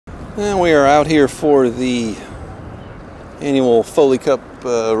And we are out here for the annual Foley Cup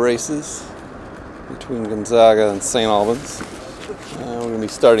races between Gonzaga and St. Albans. We're going to be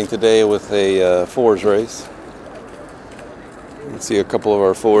starting today with a fours race. You can see a couple of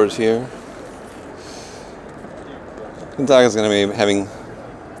our fours here. Gonzaga is going to be having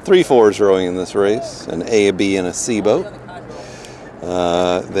 3 fours rowing in this race, an A, a B, and a C boat.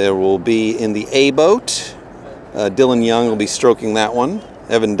 There will be in the A boat, Dylan Young will be stroking that one.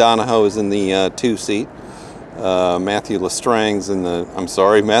 Evan Donahoe is in the 2 seat. Matthew Lestrang's in the,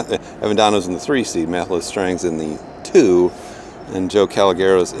 Evan Donahoe's in the 3 seat. Matthew Lestrang's in the 2. And Joe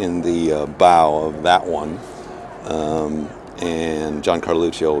Calagaro's in the bow of that one. And John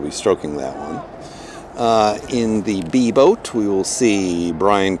Carluccio will be stroking that one. In the B boat, we will see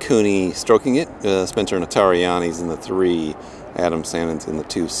Brian Cooney stroking it. Spencer Natariani's in the 3. Adam Sandin's in the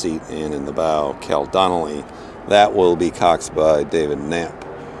 2 seat. And in the bow, Cal Donnelly. That will be coxed by David Knapp.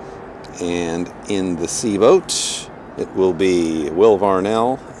 And in the C boat, it will be Will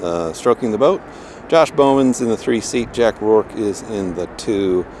Varnell stroking the boat. Josh Bowman's in the 3 seat. Jack Rourke is in the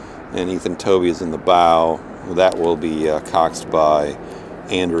 2. And Ethan Toby is in the bow. That will be coxed by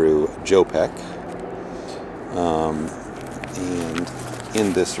Andrew Jopek. And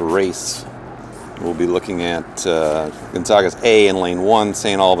in this race, we'll be looking at Gonzaga's A in lane 1.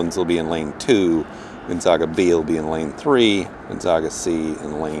 St. Albans will be in lane 2. Gonzaga B will be in lane 3. Gonzaga C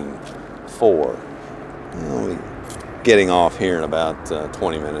in lane 4. We'll be getting off here in about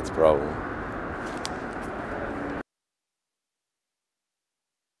 20 minutes probably.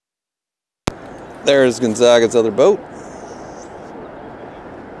 There's Gonzaga's other boat,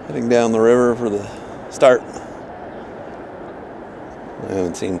 heading down the river for the start. I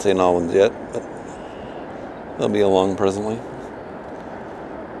haven't seen St. Albans yet, but they'll be along presently.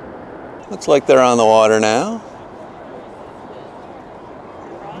 Looks like they're on the water now.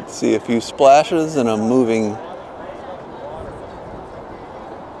 See a few splashes and a moving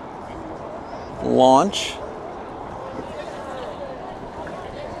launch.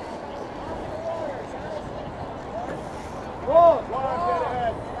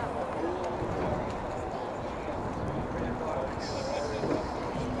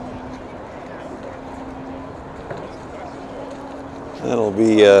 That'll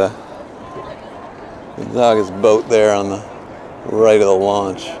be Gonzaga's boat there on the right of the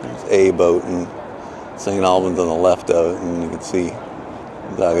launch. It's A boat, and St. Albans on the left of it, and you can see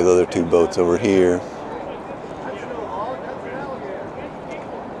Gonzaga's other 2 boats over here.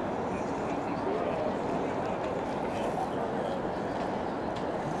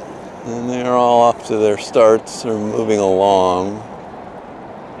 And they're all off to their starts, they're moving along.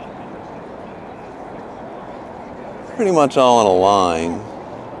 Pretty much all on a line.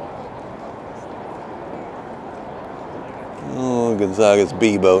 Oh, Gonzaga's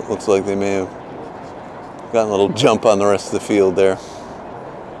B boat looks like they may have gotten a little jump on the rest of the field there.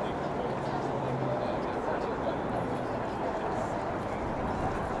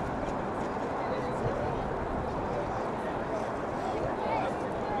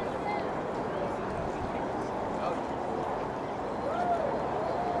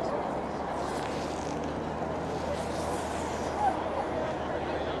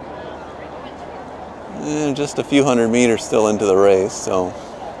 And just a few hundred meters still into the race, so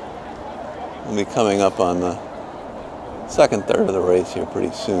we'll be coming up on the second third of the race here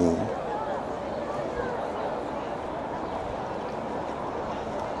pretty soon.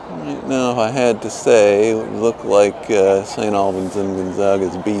 Right now, if I had to say, it would look like St. Albans and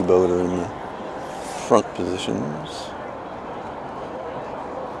Gonzaga's B boat are in the front positions.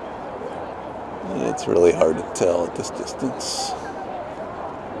 It's really hard to tell at this distance.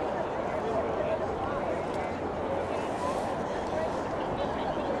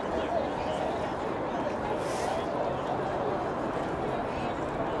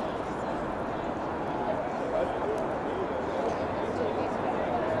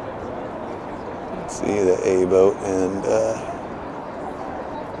 See the A boat and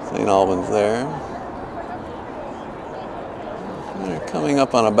St. Albans there. They're coming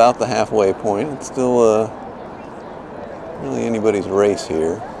up on about the halfway point. It's still really anybody's race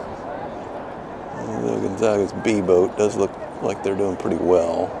here. The Gonzaga's B boat does look like they're doing pretty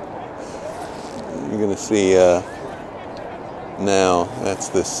well. You're going to see now that's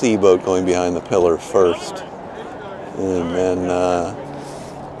the C boat going behind the pillar first, and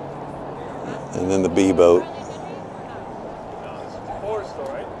then the B boat.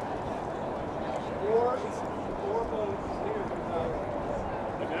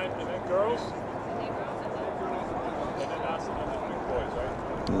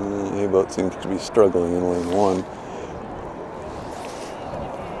 The A boat seems to be struggling in lane 1.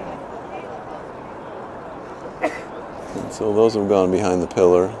 So those have gone behind the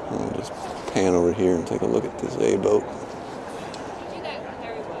pillar. I'll just pan over here and take a look at this A boat.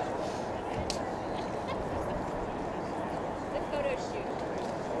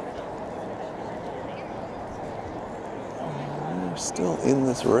 They're still in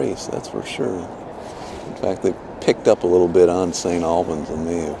this race, that's for sure. In fact, they've picked up a little bit on St. Albans and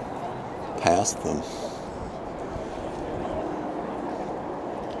may have passed them.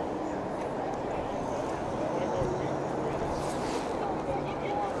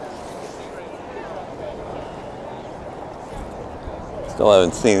 Still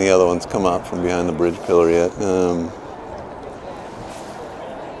haven't seen the other ones come out from behind the bridge pillar yet.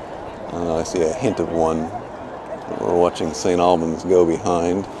 I see a hint of one. We're watching St. Albans go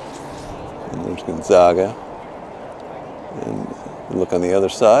behind. And there's Gonzaga. And look on the other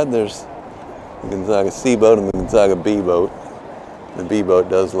side, there's the Gonzaga C boat and the Gonzaga B boat. The B boat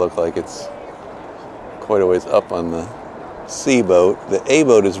does look like it's quite a ways up on the C boat. The A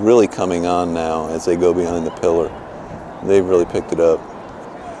boat is really coming on now as they go behind the pillar. They've really picked it up.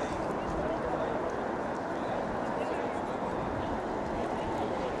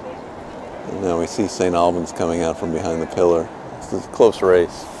 And now we see St. Albans coming out from behind the pillar. This is a close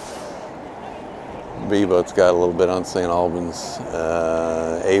race. B boat's got a little bit on St. Albans.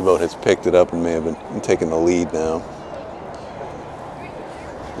 A boat has picked it up and may have been taking the lead now.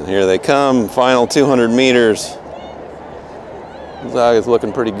 And here they come, final 200 meters. Gonzaga's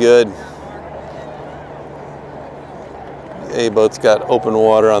looking pretty good. The A boat's got open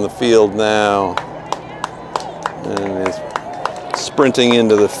water on the field now and is sprinting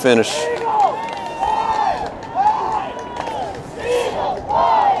into the finish.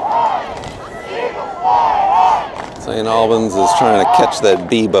 St. Albans is trying to catch that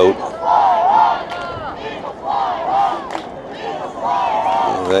B boat.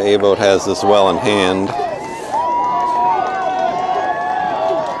 The A boat has this well in hand.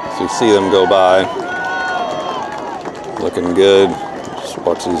 So you see them go by. Looking good. Just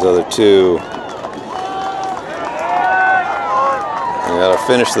watch these other two. They got a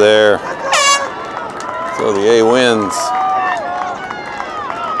finish there. So the A wins.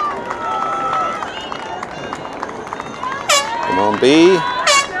 Come on, B.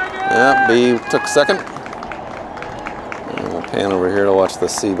 Yeah, B took second. And we'll pan over here to watch the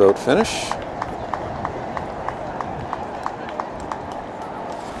C boat finish.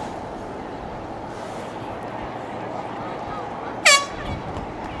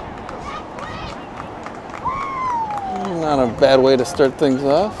 Not a bad way to start things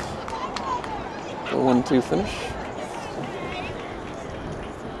off. The 1-2 finish.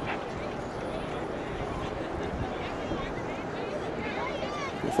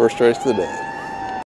 The first race of the day.